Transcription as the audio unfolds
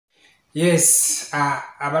Yes,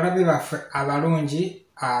 abalabe baffe abalungi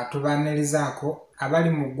tubanirizaako abali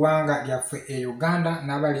mu ggwanga lyaffe e Uganda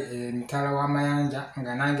n'abali emitala w'amayanja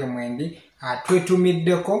nga nange mwendi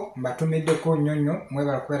twetumiddeko mbatumiddeko nnyo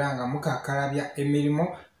mwebala kubeera nga mukakalabya emirimu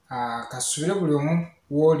kasubire buli omu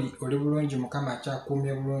w'oli oli bulungi Mukama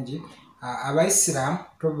akyakuumye bulungi. Abaisiraamu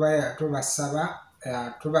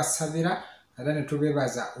tubasabira era ne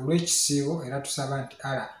tubeebaza olw'ekisiibo era tusaba nti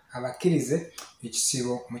Allah abakkirize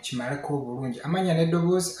ekisiibo mukimaleko bulungi. Amanya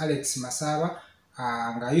n'eddoboozi Alex Masaba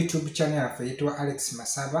nga YouTube channel yaffe yitibwa Alex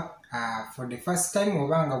Masaba. For the first time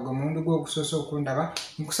obanga gwe mulundi gwo okusoose okundaba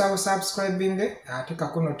nkusaba subscribing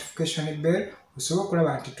ateekako notification bell osobola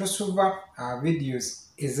okulaba nti tosuva videos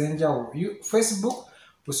ez'enjawulo. Facebook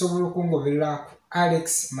osobola okungoberera ku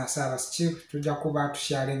Alex Masaba Chief, tujja kuba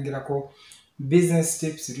tusharingirako business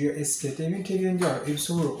tips, real estate, ebintu ebyenjawulo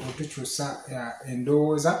ebisobola okutukyusa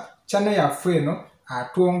endowooza. Channel yaffe eno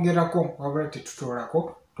twongerako wabula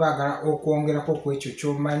tetutoolako, twagala okwongerako ku ekyo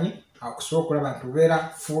ky'omanyi okusobola okulaba nti tubeera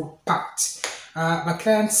full packed.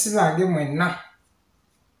 Baclients bange mwenna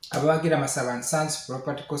abawagira Masaba and Sons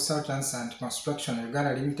Property Consultants and Construction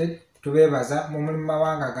Uganda Limited tubeebaza mu mulimu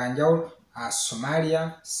mawanga ganjawulo,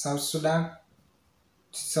 Somalia, South Sudan,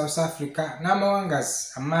 South Africa n'amawangazi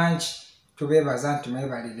amangi tubeebaza nti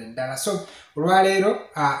mwebalire ddala. So olwaleero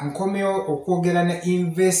nkomyewo okwogera ne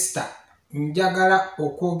investor, njagala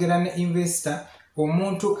okwogera ne investor,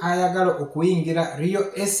 omuntu ayagala okuyingira real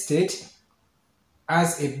estate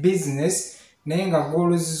as a business naye nga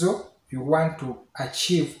goals you want to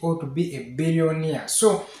achieve or to be a billionaire.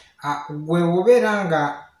 So gwe obeera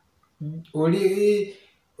nga oli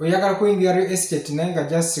oyagala kuyingira real estate naye nga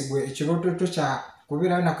just gwe ekirooto kya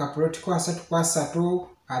kubeera na kapulotiko 3/3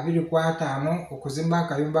 2/5 okuzimba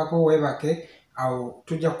akayumbako weebake, awo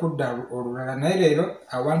tujja kudda olulala. Naye leero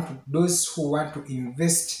I want those who want to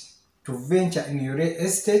invest to venture in your real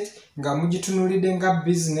estate nga mugitunulidde nga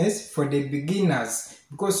business for the beginners,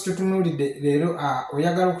 because tutunulidde leero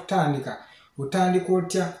oyagala okutandika otandika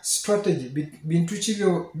otya, strategy, bintu ki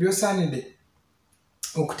byosaanidde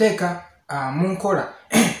okuteeka mu nkola.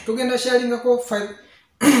 Tugenda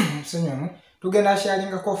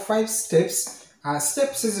sharingako 5 steps.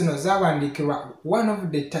 Steps zino zawandiikibwa one of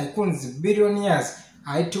the tycoons billionaires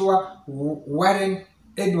ayitibwa Warren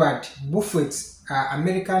Edward Buffett,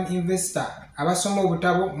 American investor. Abasoma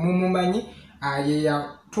obutabo mumumanyi, ye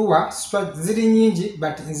yatuwa ziri nyingi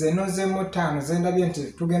but nze nozeemu 5 zendabye nti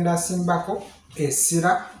tugenda asimbako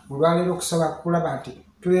essira olwaleero okusobola kulaba nti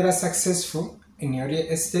tubeera successful in your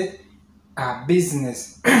real estate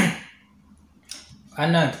business.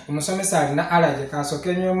 Ananti omusomesa alina alaje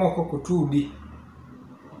kasooke nywemoko ku tuudi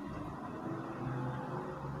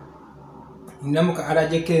nnamuka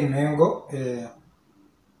alajeko emengo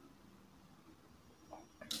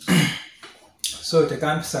so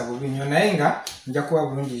tekampisa bubi nnyo naye nga nja kuba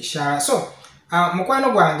bulungi ishaara. So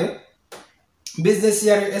mukwano gwange, business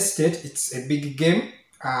ya real estate, it's a big game.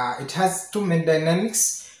 It has too many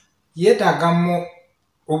dynamics. Yeetaagamu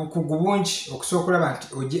obukugu bungi okusobola okulaba nti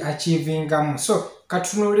ogi achievingamu. So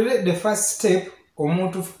katunuulire the first step,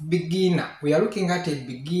 omuntu beginner. We are looking at a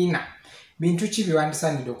beginner. Bintu ki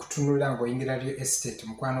byewandisaanidde okutunulira ng'oyingira real estate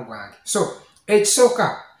mukwano gwange. So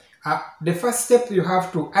ekisooka, the first step you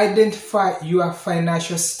have to identify your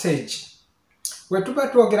financial stage. We tuba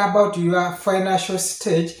twogera about your financial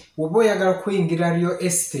stage, oba oyagala kuyingira real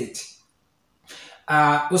estate.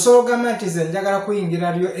 Osobola okugamba nti nze njagala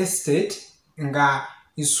kuyingira real estate nga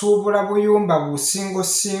nsuubula buyumba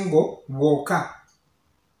busingo bwokka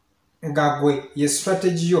nga gwe ye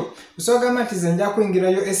strategy yo. Osobola okugamba nti nze nja kuyingira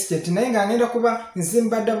real estate naye nga ngenda kuba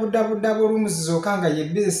nzimba double rooms zokka nga ye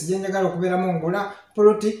business gye njagala okubeeramu, ngula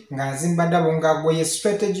ploti nga nzimba double, nga gwe ye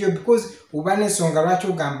strategy yo, because uba n'ensonga lwaki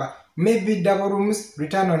ogamba maybe double rooms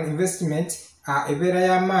return on investment ebeera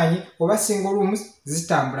y'amaanyi, oba single rooms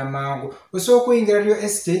zitambula mangu. Osobola okuyingira real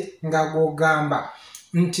estate nga gw'ogamba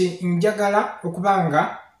nti njagala okuba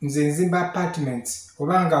nga nze nzimba apartments,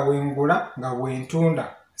 oba nga wengula nga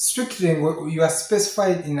wentunda. Strictly you are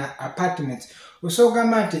specified in an apartment. Osobola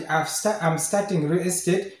okugamba nti I'm starting real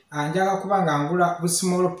estate, njagala kuba nga ngula bu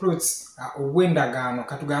small plots obw'endagaano,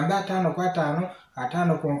 katugambe 5/5,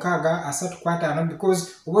 5/6, 3/5,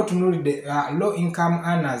 because oba otunuulidde low income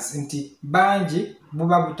earners nti bangi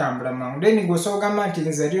buba butambula mangu. Then osobola okugamba nti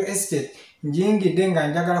nze real estate njingidde nga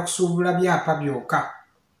njagala kusuubula byapa byokka.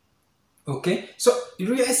 Okay, so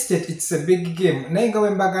real estate it's a big game. Naye nga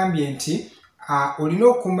wembagambye nti olina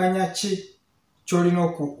okumanya ki kyolina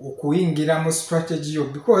okuyingira mu strategy yo,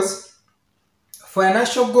 because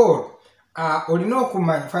financial goal olina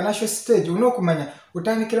okumanya financial stage olina okumanya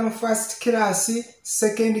otandikira mu first class,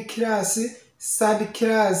 second class, third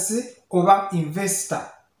class oba investor.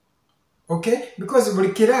 Okay, because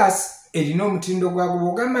buli class erina omutindo gwago.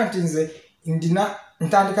 Bw'ogamba nti nze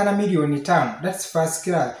ntandika na $5,000,000, that's first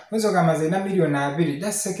class. Oyinza ogamba nze na $2,000,000,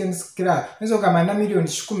 that's second class. Oyinza ogamba na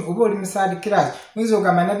 $1,10,000 oba oli mu third class. Oyinza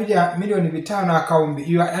ogamba na $5,000,000 akawumbi.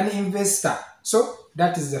 You are an investor. So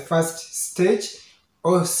that is the first stage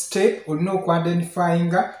or step. Olina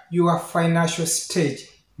oku-identifying your financial stage.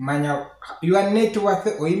 Manya your net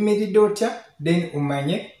worth oyimiridde otya, then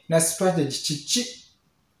umanye na strategy kiki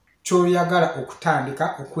kyoyagala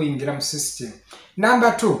okutandika okuyingira mu system.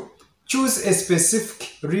 Number 2, choose a specific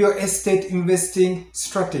real estate investing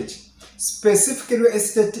strategy. Specific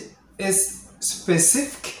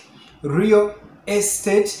real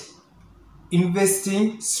estate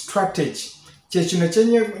investing strategy. Kyekino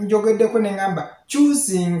kyenjogeddeko ne ngamba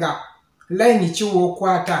choosing line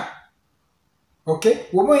kiwookwata. Okay,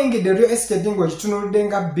 woba oyingidde real estate ng'okitunulidde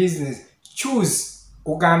nga business, choose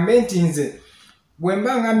ogambe nti nze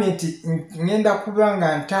bwemba ngamye nti ngenda kuba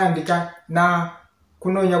nga ntandika na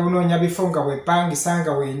kunoonya bifo nga bwepangisa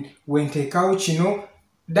nga wenteekawo kino.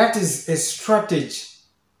 That is a strategy.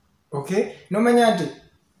 Okay, nomanya nti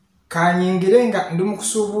kanyingire nga ndi mu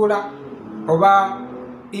kusuubula oba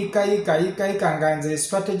ika nga nze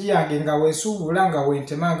strategy yange nga wensuubula nga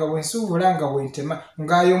wentema nga wensuubula nga wentema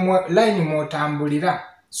ng'ayo line mwotambulira.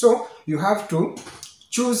 So you have to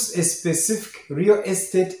choose a specific real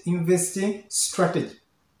estate investing strategy.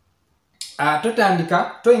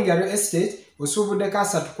 Totandika toyingira real estate osuubuddeko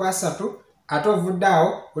 3 ate ovudde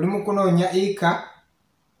awo oli mu kunoonya ika.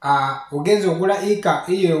 Ogenza ogula ika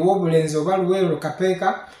iyo ew'obulenzi oba Luweero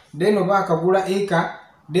Kapeeka, then oba akagula ika,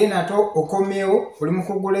 then ate okomyewo oli mu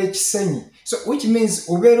kugula ekisenyi. So which means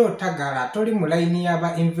obeera otagala, toli mu line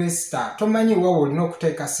y'aba investor, tomanyi wa olina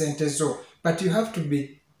okuteeka sente zo, but you have to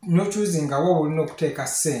be no choosing wa olina okuteeka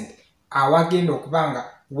sente awagenda okubanga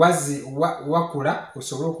wakula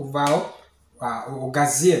osobole okuvaawo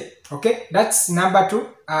ogazie. Okay, that's number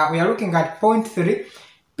 2. We are looking at point 3.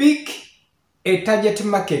 Pick a target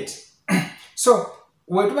market. So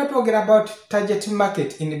when we talk about target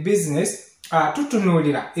market in business,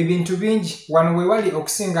 tutunuulira ebintu bingi wano we wali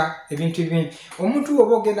okusinga ebintu bingi. Omuntu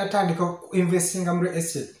oba ogenda tandika investinga mu real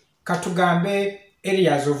estate, katugambe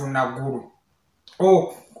areas of Naguru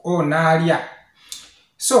Naalya.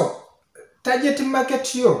 So target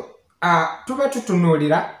market yo tuba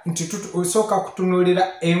tutunuulira nti osooka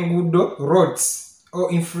kutunuulira enguudo, roads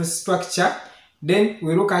or infrastructure. Then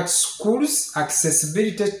we look at schools,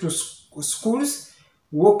 accessibility to schools,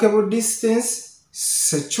 walkable distance,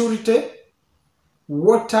 security,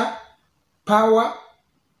 water, power,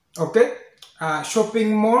 okay,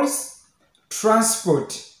 shopping malls,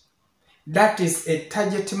 transport. That is a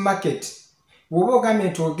target market. Woba ogamye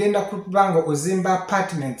nti ogenda kubanga ozimba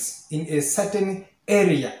apartments in a certain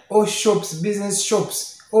area or shops, business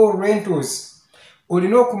shops or rentals,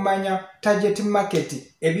 olina okumanya target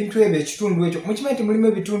market ebintu ebyo ekitundu ekyo. Mukimanyi nti mulimu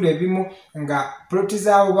ebitundu ebimu nga ploti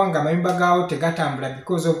zaawo oba nga amayumba gaawo tegatambula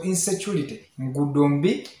because of insecurity, nguudo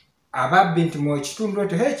mbi, ababbi nti mu ekitundu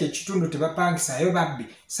ekyo ekyo ekitundu tebapangisayo babbi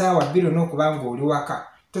saawa 2 olina okuba nga oli waka,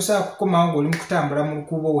 tosobola kukomawo ng'oli mu kutambula mu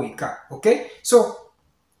lukuubo weka. Okay, so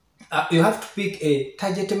you have to pick a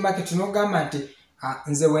target market. N'ogamba nti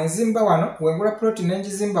nze wenzimba wano, wengula ploti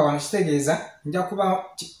nenjizimba wano, kitegeeza nja kuba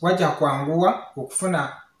wajja kwanguwa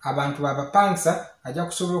okufuna abantu babapangisa, ajja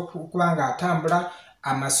kusobola okuba nga atambula,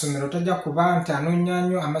 amasomero tajja kuba nti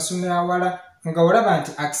anonyanyo amasomero awala, nga olaba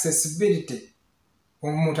nti accessibility,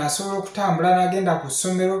 omuntu asobola okutambula n'agenda ku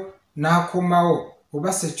ssomero n'akomawo,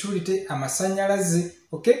 oba security, amasannyalaze.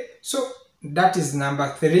 Okay, so that is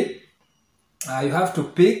number 3. You have to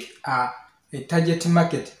pick a target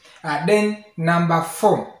market. Then number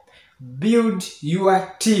 4, build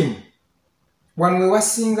your team. When we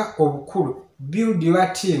wasinga obukulu, build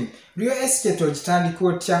your team. Real estate ogitandika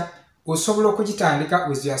otya? Osobola okugitandika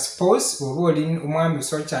with your spouse, oba oli omwami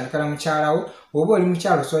osobola okitandika na mukyalawo, oba oli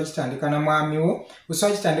mukyalo osobola okitandika na mwamiwo,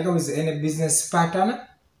 osobola okitandika with any business partner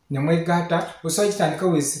ne mwegatta, osobola okitandika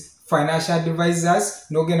with financial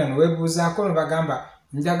advisors, n'ogenda neweebuuzaako nebagamba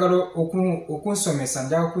njagala okunsomesa,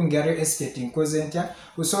 njagala okuyingira real estate nkoze ntya.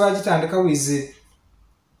 Osobola gitandika with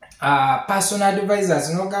personal advisors,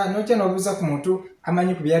 notya n'obuuza ku muntu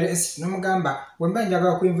amanyi ku bya real estate n'omugamba wemba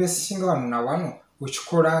njagala kuinvestinga wano na wano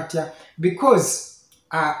okikola atya, because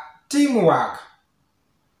teamwork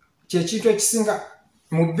kyekintu ekisinga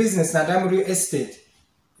mu business naddala mu real estate.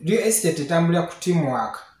 Real estate etambulira ku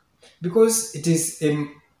teamwork because it is a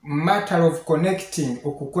matter of connecting,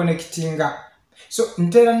 okuconnectinga. So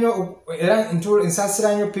ntera nnyo era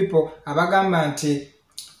nsasira nnyo people abagamba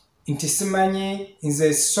nti simanyi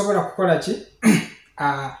nze sisobola kukola ki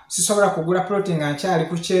sisobola kugula ploti nga nkyali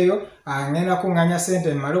ku kyeyo ngenda kuŋŋanya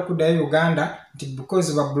ssente mmale okuddayo Uganda nti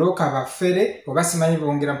because babulooka baffere oba simanyi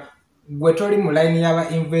bongera gwe toli mu layini y'aba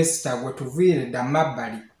investor gwe tuviire dda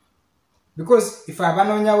mabbali because if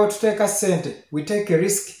abanoonyawo tuteeka ssente we take a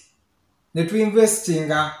risk ne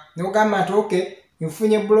tuinvestinga ne ugamba nti okay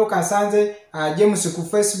nfunye bulooka asanze James ku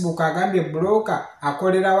Facebook agambye bulooka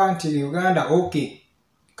akolerawa nti Uganda okay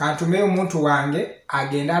kantumeyo omuntu wange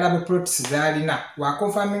agenda alabe plots zalina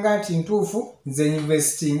wakonfaminga nti ntuufu nze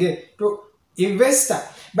investing to investor.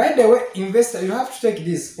 By the way, investor, you have to take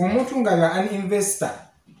this. Omuntu nga you are an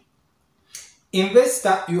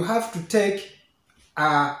investor, you have to take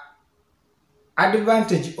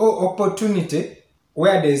advantage or opportunity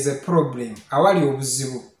where there is a problem. Awali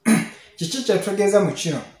obuzibu kiki kyatugeza mu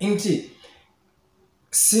kino nti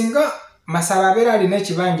singa Masaba abeera alina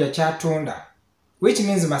ekibanja kyatunda, which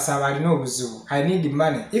means Masaba alina obuzibu, I need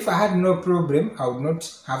money. If I had no problem, I would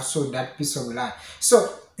not have sold that piece of land. So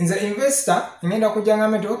nze investor ngenda kujanga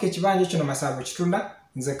nti okay kibanja kino Masaba kitunda,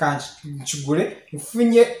 nze kanchigule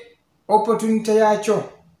nfunye opportunity yakyo,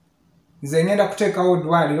 nze ngenda kuteekawo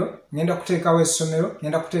ddwaliro, ngenda kuteekawo essomero,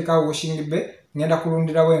 ngenda kuteekawo washing bay, ngenda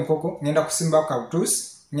kulundirawo enkoko, ngenda kusimbawo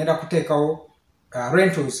kabutuusi, ngenda kuteekawo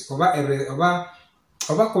rentals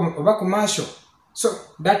oba commercial. So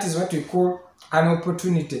that is what we call an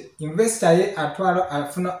opportunity. Investor ye atwala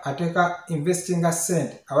afuna ateka investing a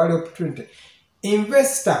cent awali opportunity.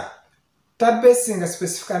 Investor tabesinga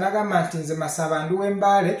specific anagamba nti nze Masaba nduwe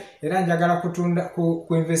Mbale era njagala kutunda ku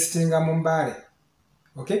investinga mu Mbale.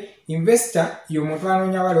 Okay, investor y'omuntu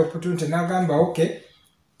anoonya wali opportunity nagamba okay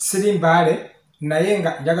siri Mbale naye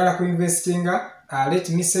nga njagala ku investinga let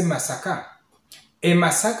me say Masaka.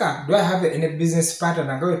 Masaka, do I have any business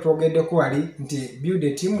partner? Nga we twogeddeko wali nti build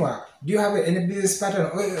a teamwork. Do you have any business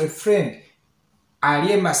partner or a friend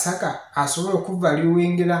ali Masaka asobola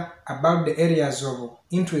okuvaluingira about the areas of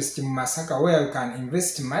interest in Masaka where you can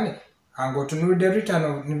invest money and go to know the return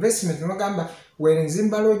of investment? Nogamba when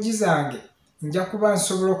nzimba lodge zange nja kuba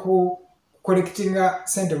nsobola ku collectinga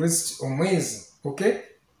sente west omwezi. Okay,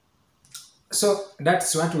 so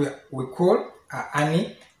that's what we call an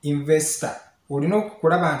investor. Ulina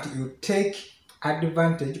okukulaba nti you take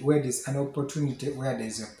advantage where there's an opportunity, where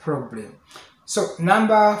there's a problem. So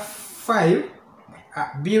number 5,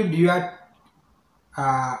 build your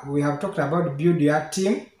we have talked about build your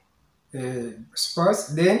team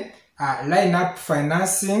sports. Then line up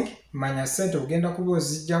financing, manya sente ogenda kuba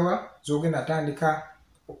ozijjawa zogenda tandika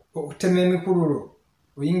okutema emikululu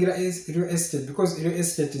oyingira real estate, because real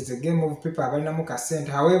estate is a game of people abalinamu ka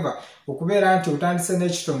sente. However okubeera nti otandise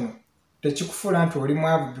n'ekitono tekikufuula nti oli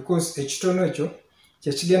mwavu, because ekitono ekyo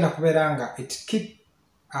kyekigenda kubeera nga it keep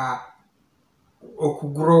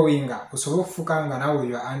okugrowinga osobola okufuuka nga nawe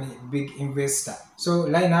you are a big investor. So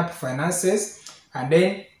line up finances, and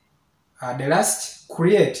then the last,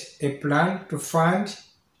 create a plan to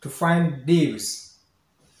find deals.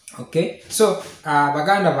 Okay, so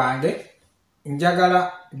baganda bange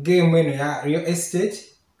njagala game eno ya real estate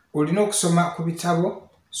olina okusoma ku bitabo,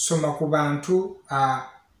 soma ku bantu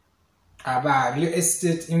aba real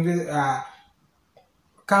estate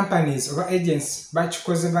companies or agents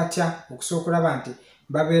bakikoze batya okusobola okulaba nti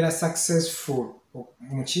babeera successful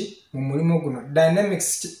mu mulimu guno.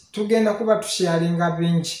 Dynamics tugenda kuba tusharinga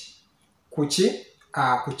bingi ku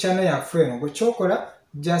channel yaffe eno. Gwekyokola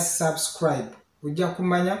just subscribe, ojja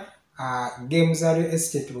kumanya games za real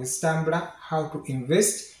estate wezitambula, how to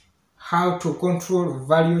invest, how to control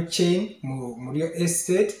value chain mu real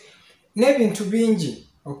estate n'ebintu bingi.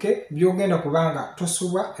 Okay, byogenda kubanga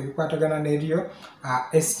tosubwa ebikwatagana ne real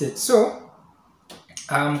estate. So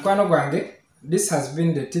mukwano gwange, this has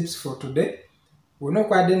been the tips for today. We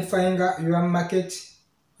know identifying your market,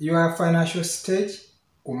 your financial stage,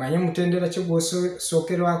 umanye mutendera kyo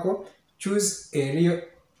gwosookerwako, choose a real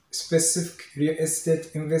specific real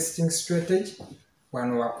estate investing strategy.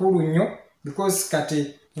 Wano wakulu nnyo, because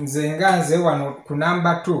kati nze wano ku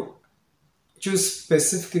number 2, choose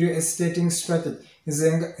specific real estate strategy.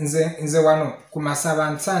 Nze wano ku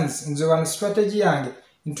Masaba Sons, nze wano strategy yange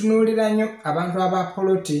ntunuulira nnyo abantu aba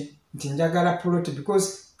poloti, nti njagala poloti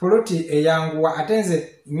because poloti eyanguwa, ate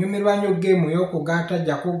nze nyumirwa nnyo game y'okugaata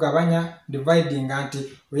jja kugabanya dividing,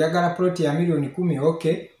 nti oyagala poloti ya $1,000,000,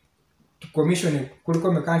 okay commission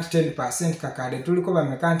kuliko mekanti 10% kakade tuliko ba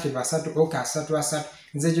mekanti basatu okay asatu.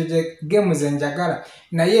 Nze jo game ze njagala,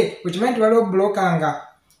 naye ukimanyi waliwo bloka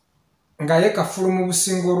nga yeka full mu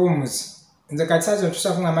busingle rooms nze kati sazo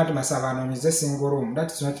tusa kungamba nti Masaba anoonyeze single room,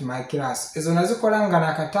 that is not my class. Ezo nazikola nga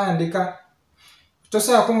nakatandika.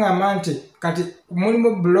 Tosobola kungamba nti kati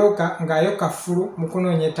mulimu bloka ng'ayo kafulu mu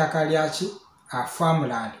kunoonya ettaka lyaki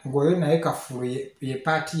farmland, ng'oyo naye kafulu ye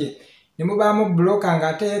paati ye. Ne mubaamu bloka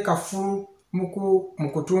ng'ate ye kafulu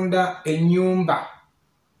mu kutunda ennyumba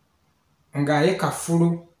ng'aye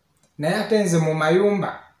kafulu. Naye ate nze mu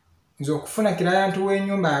mayumba nze okufuna kirayantu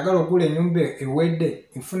w'ennyumba ayagala ogula ennyumba ewedde,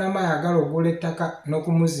 nfunamu ayagala ogula ettaka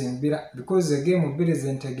n'okumuzimbira, because again bbiri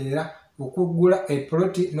ze ntegeera okugula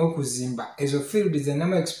eploti n'okuzimba ezo field ze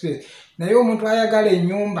namu experience. Naye omuntu ayagala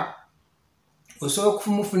ennyumba osobola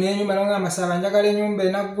okumufuna ennyumba n'ogamba Masaba njagala ennyumba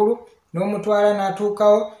enaggulu, n'omutwala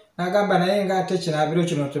n'atuukawo n'agamba naye ng'ate kinaabiro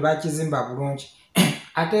kino tebakizimba bulungi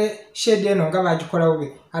ate shedi eno nga bagikola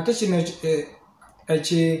bubi, ate kino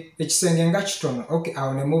ekisenge nga kitono, okay,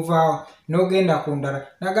 awo ne muvaawo n'ogenda ku ndala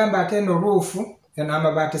n'agamba ate eno ruufu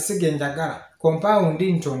n'amabaati sige njagala, compound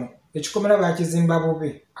ntono, ekikomera bakizimba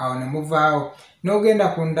bubi, awo ne muvaawo n'ogenda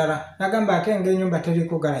ku ndala n'agamba ate ng'ennyumba teri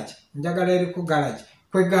ku garage, njagala eri ku garage.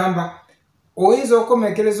 Kwegamba oyinza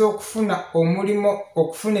okomekereza okufuna omulimo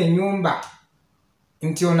okufuna ennyumba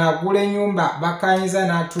nti ono agula ennyumba bakanyiza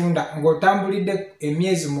n'atunda ng'otambulidde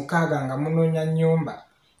emyezi 6 nga munoonya nnyumba,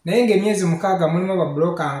 naye ng'emyezi 6 mulimu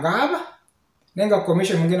babloka ng'aba naye nga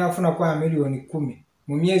commission mugenda kufuna kwa milioni 10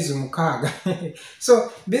 mu myezi 6.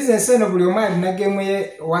 So business eno buli omu alina geemu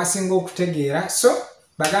ye wasinga okutegeera. So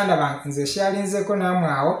baganda bange nze shalinzeko naamwe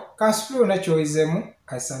awo kansipiru nakyoyizemu.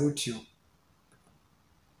 I salute you.